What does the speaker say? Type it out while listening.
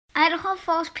Idaho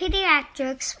Falls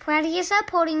Pediatrics, proudly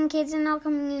supporting kids in our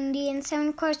community, and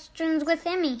 7 Questions with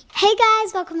Emmy. Hey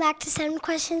guys, welcome back to 7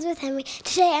 Questions with Emmy.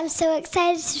 Today I'm so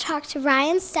excited to talk to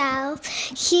Ryan Stiles.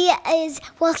 He's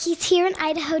here in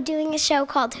Idaho doing a show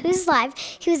called Who's Live.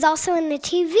 He was also in the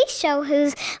TV show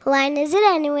Whose Line Is It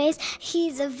Anyways.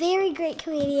 He's a very great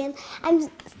comedian.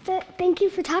 Thank you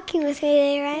for talking with me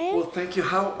today, Ryan. Well, thank you.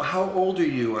 How old are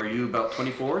you? Are you about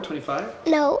 24, 25?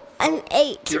 No, I'm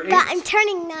 8. You're 8? But I'm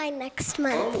turning 9 next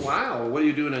month. Oh, wow. What are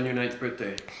you doing on your 9th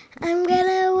birthday?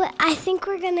 I think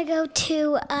we're gonna go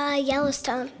to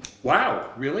Yellowstone. Wow,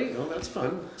 really? Oh, that's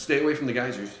fun. Stay away from the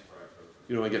geysers.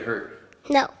 You don't want to get hurt.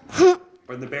 No.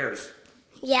 Or the bears.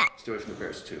 Yeah. Stay away from the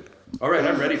bears, too. All right,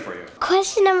 I'm ready for you.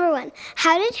 Question number 1.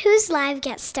 How did Who's Live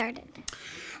get started?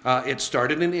 It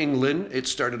started in England. It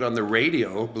started on the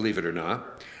radio, believe it or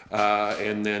not.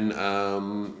 And then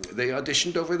they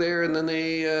auditioned over there, and then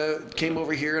they came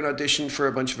over here and auditioned for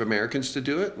a bunch of Americans to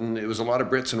do it. And it was a lot of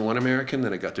Brits and 1 American.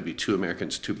 Then it got to be 2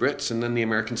 Americans, 2 Brits. And then the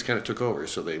Americans kind of took over,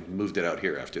 so they moved it out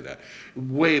here after that.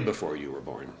 Way before you were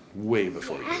born. Way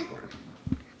before you were born.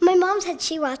 My mom said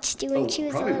she watched you when she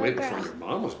was a little girl. Probably way before your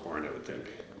mom was born, I would think.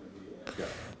 Yeah.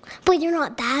 But you're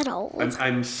not that old.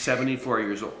 I'm 74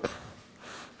 years old.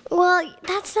 Well,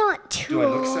 that's not too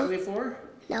old. Do I look 74?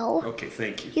 No. Okay,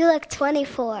 thank you. You look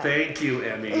 24. Thank you,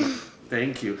 Emmy.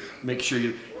 Thank you. Make sure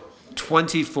you...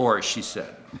 24, she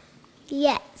said.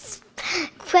 Yes.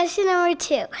 Question number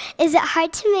 2. Is it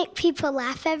hard to make people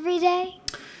laugh every day?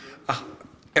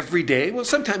 Every day? Well,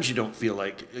 sometimes you don't feel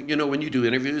like... You know, when you do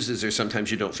interviews, is there sometimes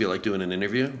you don't feel like doing an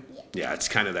interview? Yeah, it's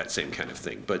kind of that same kind of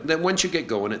thing. But then once you get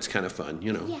going, it's kind of fun,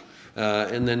 you know. Yeah.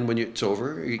 And then when it's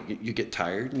over, you get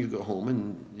tired and you go home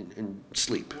and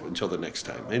sleep until the next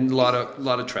time. And a lot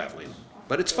of traveling.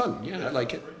 But it's fun. Yeah, I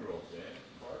like it.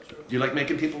 Do you like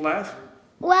making people laugh?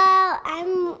 Well,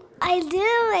 I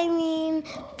do,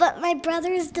 but my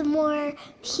brother's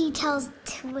he tells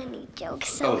too many jokes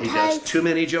sometimes. Oh, he does too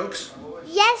many jokes?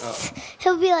 Yes. Oh.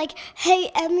 He'll be like, hey,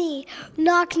 Emmy,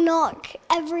 knock, knock,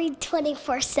 every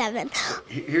 24/7.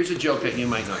 Here's a joke that you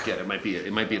might not get. It might be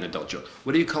an adult joke.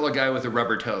 What do you call a guy with a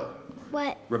rubber toe?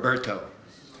 What? Roberto.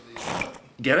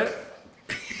 Get it?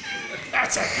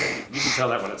 That's it. You can tell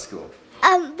that one at school.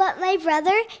 But my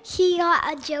brother, he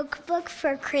got a joke book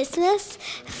for Christmas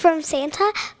from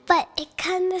Santa, but it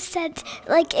kind of said,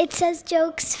 it says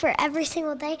jokes for every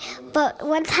single day, but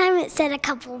one time it said a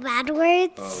couple bad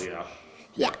words. Oh, yeah.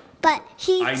 Yeah, but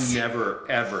I never,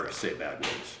 ever say bad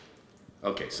words.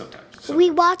 Okay, sometimes. We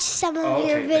watched some of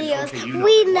your videos. Okay, you know.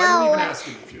 We know. Why are you even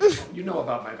asking if you know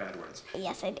about my bad words?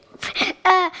 Yes, I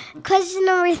do. Question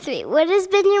number 3. What has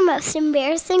been your most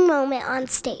embarrassing moment on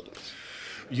stage?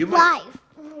 Live.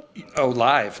 Oh,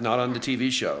 live, not on the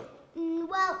TV show.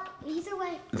 Well, either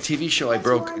way. The TV show I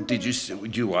broke. Did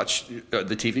you watch the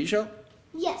TV show?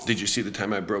 Yes. Did you see the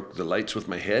time I broke the lights with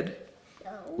my head?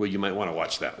 No. Well, you might want to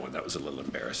watch that one. That was a little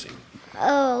embarrassing.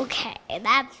 Okay,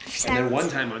 that sounds... And then one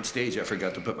time on stage, I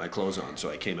forgot to put my clothes on, so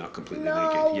I came out completely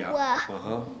naked. Yeah.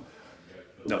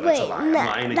 No, that's a lie. I'm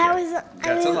lying again.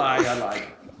 That's a lie. I lied.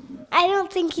 I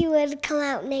don't think you would come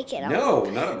out naked. No,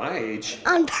 not at my age.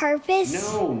 On purpose?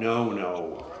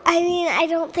 No. I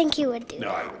don't think you would do that.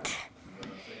 No, I wouldn't.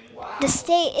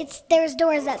 There's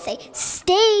doors that say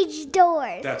stage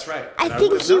doors. That's right. I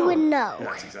think you would know.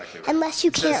 That's exactly right. Unless you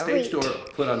can't read. Stage door,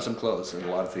 put on some clothes in a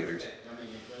lot of theaters.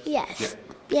 Yes.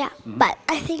 Yeah. But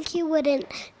I think you wouldn't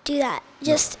do that.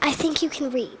 I think you can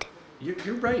read.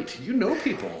 You're right. You know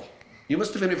people. You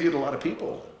must have interviewed a lot of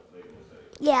people.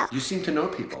 Yeah. You seem to know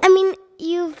people.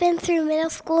 You've been through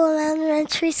middle school and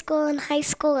elementary school and high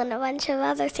school and a bunch of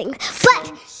other things.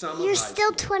 But you're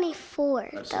still 24,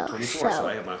 I'm still 24, so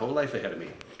I have my whole life ahead of me.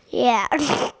 Yeah.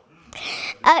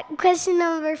 Question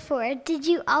number 4. Did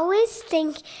you always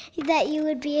think that you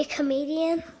would be a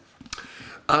comedian?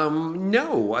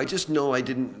 No, I just know I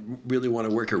didn't really want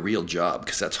to work a real job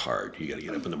because that's hard. You got to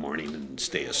get up in the morning and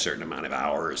stay a certain amount of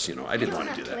hours. You know, I didn't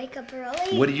want to do that. Wake up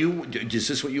early. Is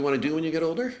this what you want to do when you get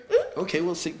older? Okay,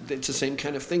 well, see, it's the same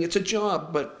kind of thing. It's a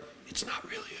job, but it's not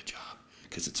really a job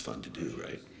because it's fun to do,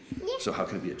 right? Yeah. So how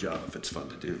can it be a job if it's fun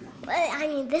to do?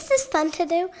 Well, this is fun to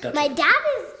do. My dad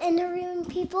is interviewing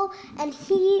people, but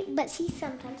he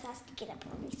sometimes has to get up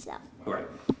early, so. Right.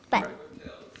 But. Right.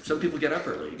 Some people get up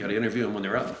early. You got to interview them when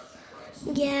they're up.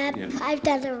 Yeah, I've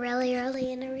done a really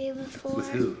early interview before. With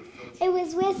who? It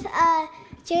was with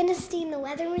Janice Steen, the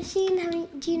weather machine.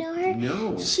 Do you know her?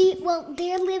 No.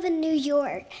 They live in New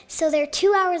York, so they're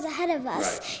 2 hours ahead of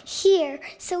us here.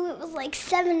 So it was like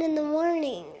 7 in the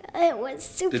morning. It was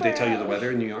super Did they tell you the weather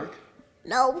in New York?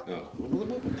 No. Oh.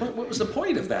 What was the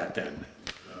point of that then?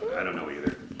 I don't know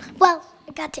either. Well,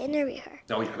 I got to interview her.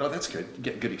 Oh, yeah. Oh, that's good. You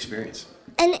get good experience.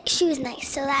 And she was nice,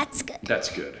 so that's good. That's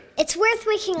good. It's worth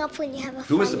waking up when you have a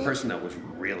Who was the person that was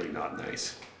really not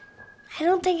nice? I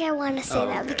don't think I want to say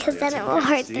that okay. because then it will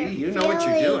hurt See, their you know what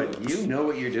you're doing. feelings. You know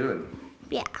what you're doing.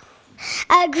 Yeah.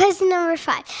 Question number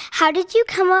 5. How do you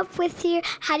come up with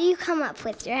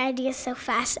your ideas so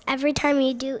fast every time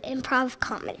you do improv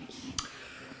comedy?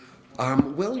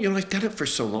 Well, I've done it for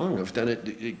so long. I've done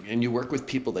it, and you work with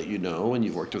people that you know, and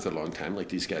you've worked with a long time. Like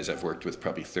these guys I've worked with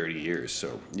probably 30 years,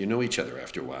 so you know each other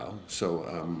after a while.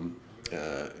 So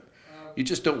you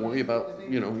just don't worry about,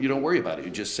 you don't worry about it.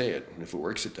 You just say it. And if it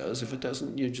works, it does. If it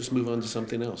doesn't, you just move on to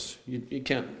something else. You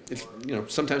can't,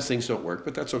 sometimes things don't work,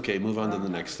 but that's okay. Move on to the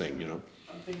next thing,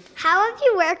 How have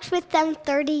you worked with them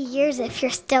 30 years if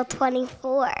you're still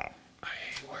 24?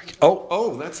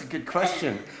 Oh, that's a good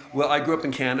question. Well, I grew up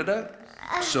in Canada,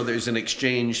 so there's an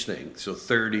exchange thing. So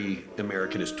 30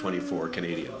 American is 24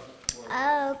 Canadian.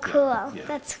 Oh, cool. Yeah.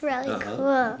 That's really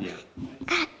cool.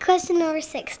 Yeah. Question number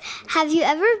 6. Have you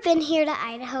ever been here to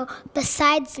Idaho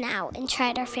besides now and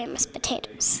tried our famous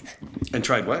potatoes? And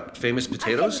tried what? Famous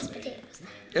potatoes? Our famous potatoes.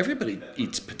 Everybody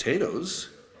eats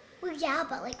potatoes. Well, yeah,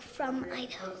 but like from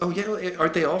Idaho. Oh, yeah.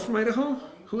 Aren't they all from Idaho?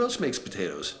 Who else makes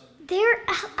potatoes?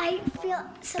 I feel.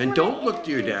 And don't look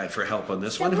to your dad for help on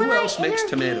this one. Who else makes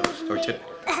tomatoes?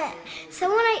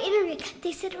 Someone I interviewed,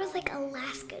 they said it was like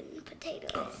Alaskan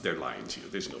potatoes. Oh, they're lying to you.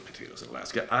 There's no potatoes in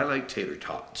Alaska. I like tater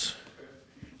tots.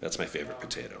 That's my favorite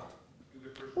potato.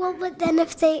 Well, but then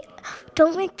if they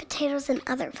don't make potatoes in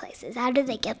other places, how do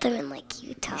they get them in like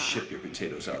Utah? You ship your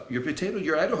potatoes out.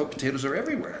 Your Idaho potatoes are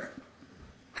everywhere.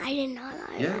 I didn't know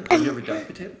that. Yeah. Have you ever done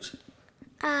potatoes?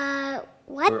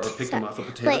 What? Or picked them off a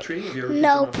potato tree? Have you ever picked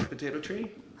nope. them off a potato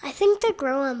tree? I think they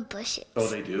grow on bushes. Oh,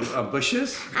 they do? On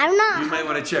bushes? I'm not. You might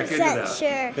want to check into that.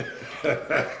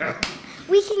 Sure.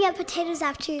 We can get potatoes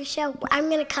after your show. I'm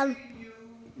gonna come.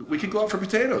 We could go out for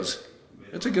potatoes.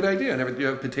 That's a good idea. Do you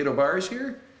have potato bars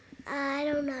here? I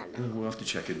do not know. Oh, we'll have to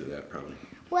check into that probably.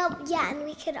 Well, yeah, and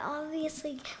we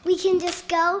can just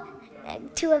go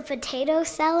to a potato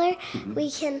cellar. Mm-hmm.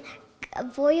 We can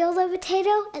boil the potato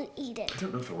and eat it. I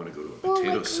don't know if I want to go to a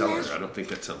potato cellar. I don't think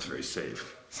that sounds very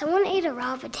safe. Someone ate a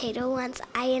raw potato once.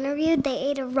 I interviewed, they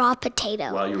ate a raw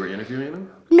potato. While you were interviewing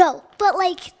them? No, but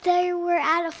like they were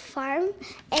at a farm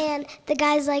and the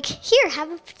guy's like, here, have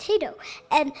a potato.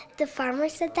 And the farmer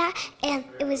said that and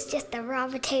it was just a raw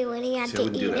potato and he had to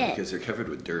eat do that it. because they're covered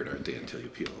with dirt, aren't they, until you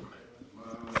peel them?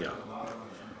 Yeah.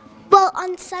 Well,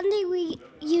 on Sunday we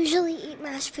usually eat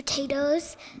mashed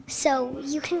potatoes, so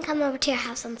you can come over to your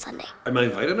house on Sunday. Am I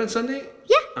invited on Sunday?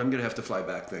 Yeah. I'm going to have to fly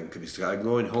back then because I'm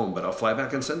going home, but I'll fly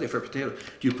back on Sunday for a potato.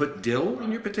 Do you put dill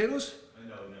in your potatoes?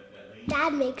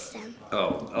 Dad makes them.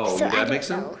 Oh, So your dad I makes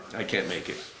them? don't know. I can't make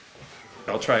it.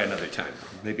 I'll try another time,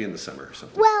 maybe in the summer or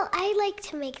something. Well, I like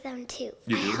to make them too.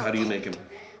 You do? How do you make them?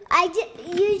 I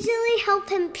usually help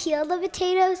him peel the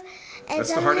potatoes. And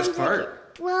That's the hardest sometimes part.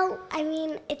 Well, I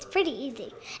mean, it's pretty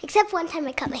easy. Except one time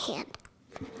I cut my hand.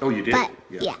 Oh, you did? But,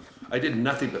 yeah. I did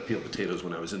nothing but peel potatoes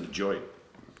when I was in the joint.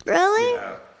 Really?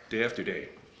 Yeah, day after day.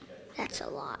 That's a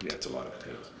lot. Yeah, it's a lot of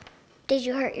potatoes. Did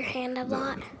you hurt your hand a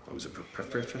lot? No, I was a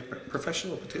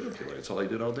professional potato peeler. That's all I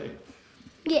did all day.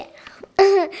 Yeah.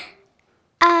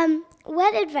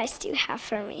 What advice do you have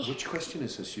for me? Which question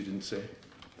is this you didn't say?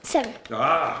 7.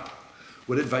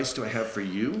 What advice do I have for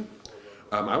you?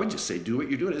 I would just say do what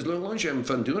you're doing. As long as you're having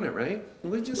fun doing it, right?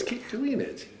 Well, then just keep doing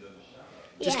it.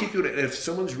 Just keep doing it. And if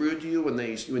someone's rude to you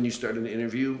when you start an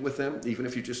interview with them, even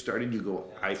if you just started, you go,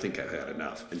 I think I've had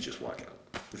enough, and just walk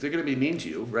out. If they're going to be mean to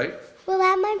you, right? Well,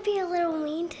 that might be a little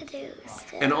mean to do.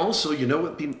 Still. And also, you know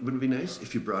what would be nice?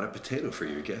 If you brought a potato for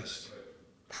your guest.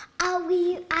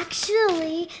 We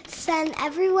actually send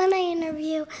everyone I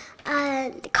interview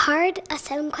a card, a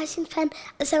 7 questions pen,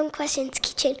 a 7 questions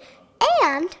keychain,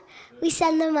 and we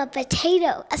send them a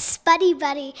potato, a Spuddy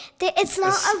Buddy. It's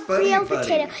not a real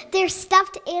potato. They're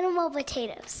stuffed animal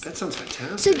potatoes. That sounds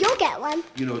fantastic. So you'll get one.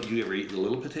 Do you ever eat the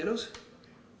little potatoes?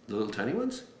 The little tiny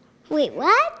ones? Wait,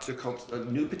 what? They're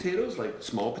called new potatoes, like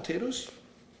small potatoes?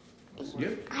 Yeah.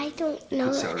 I don't know.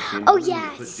 Put sour cream Oh, on them,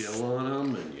 yes. you put dill on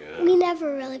them, and yeah. We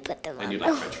never really put them on. And you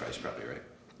like French fries, probably, right?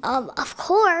 Of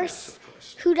course. Yes, of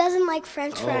course. Who doesn't like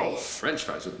French Oh, fries? French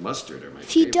fries with mustard are my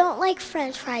If you favorite. don't like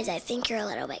French fries, I think you're a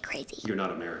little bit crazy. You're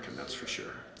not American, that's for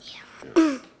sure.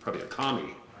 Yeah. Probably a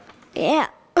commie. Yeah.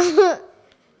 I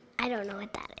don't know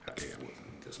what that is. Okay, well,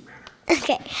 it doesn't matter.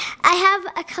 Okay. I have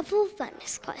a couple of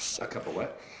bonus questions. A couple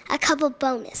what? A couple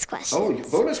bonus questions. Oh,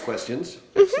 bonus questions?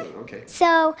 Excellent, okay.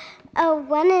 So,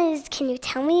 one is, can you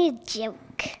tell me a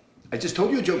joke? I just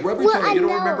told you a joke. Rubber toe. You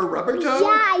don't remember rubber toe? Yeah,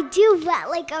 I do, but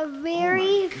like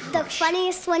the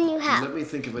funniest one you have. Let me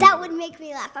think of that would make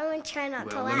me laugh. I'm going to try not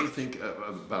to laugh. Let me think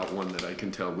about one that I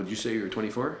can tell. Would you say you're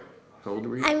 24? How old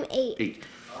are you? I'm 8. 8.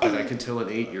 And I can tell an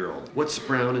 8-year-old. What's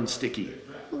brown and sticky?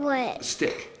 What? A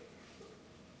stick.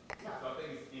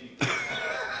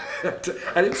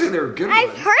 I didn't say they were good ones.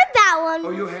 I've heard that one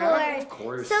before. Oh, you have? Of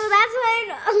course. So that's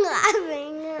why I'm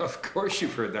laughing. Of course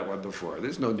you've heard that one before.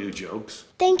 There's no new jokes.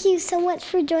 Thank you so much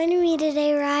for joining me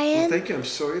today, Ryan. Well, thank you. I'm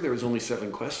sorry there was only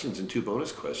 7 questions and 2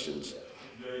 bonus questions.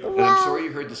 And I'm sorry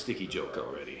you heard the sticky joke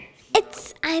already.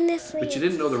 It's honestly... But you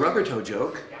didn't know the rubber toe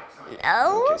joke?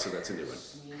 No. Okay, so that's a new one.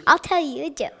 I'll tell you a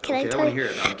joke. Can I tell you? I want to hear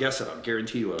it. I'll guess it. I'll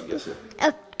guarantee you I'll guess it.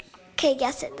 Okay,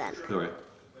 guess it then. All right.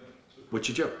 What's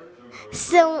your joke?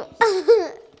 So,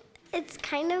 it's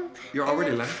kind of You're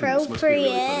already laughing. inappropriate. This must be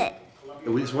really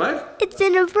funny. It's what? It's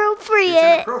inappropriate.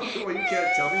 It's inappropriate. Well, you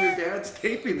can't tell me your dad's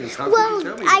taping this. How can you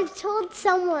tell me?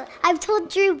 I've told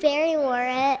Drew Barrymore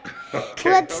it. Okay,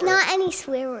 Well, it's not any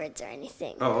swear words or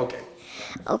anything. Oh, okay.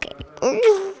 Okay.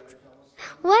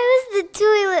 Why was the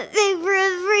toilet paper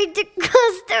afraid to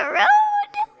cross the road?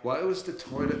 Why was the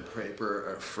toilet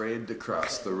paper afraid to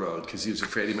cross the road? Because he was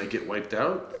afraid he might get wiped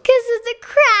out? Because of the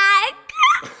crack.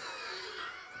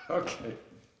 Okay.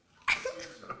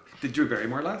 Did Drew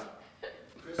Barrymore laugh?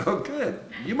 Oh, good.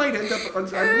 You might end up on...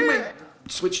 We might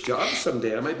switch jobs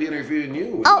someday. I might be interviewing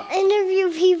you. I'll interview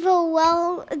people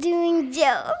while doing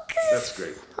jokes. That's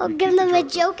great. I'll give them a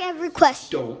joke every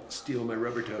question. Don't steal my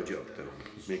rubber toe joke, though.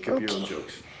 Make up your own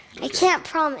jokes. Okay. I can't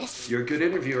promise. You're a good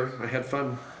interviewer. I had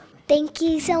fun. Thank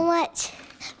you so much.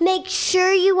 Make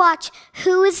sure you watch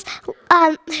whose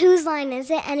line is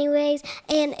it anyways,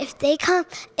 and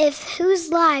if whose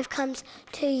live comes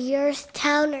to your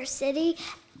town or city,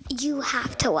 you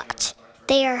have to watch.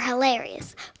 They are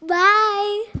hilarious.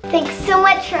 Bye. Thanks so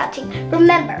much for watching.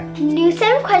 Remember, new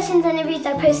 7 questions interviews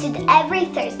are posted every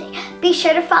Thursday. Be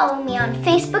sure to follow me on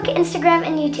Facebook, Instagram,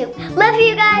 and YouTube. Love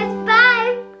you guys.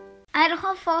 Bye.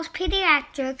 Idaho Falls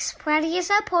Pediatrics, proudly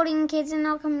supporting kids in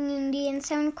our community, and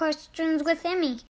 7 questions with Emmy.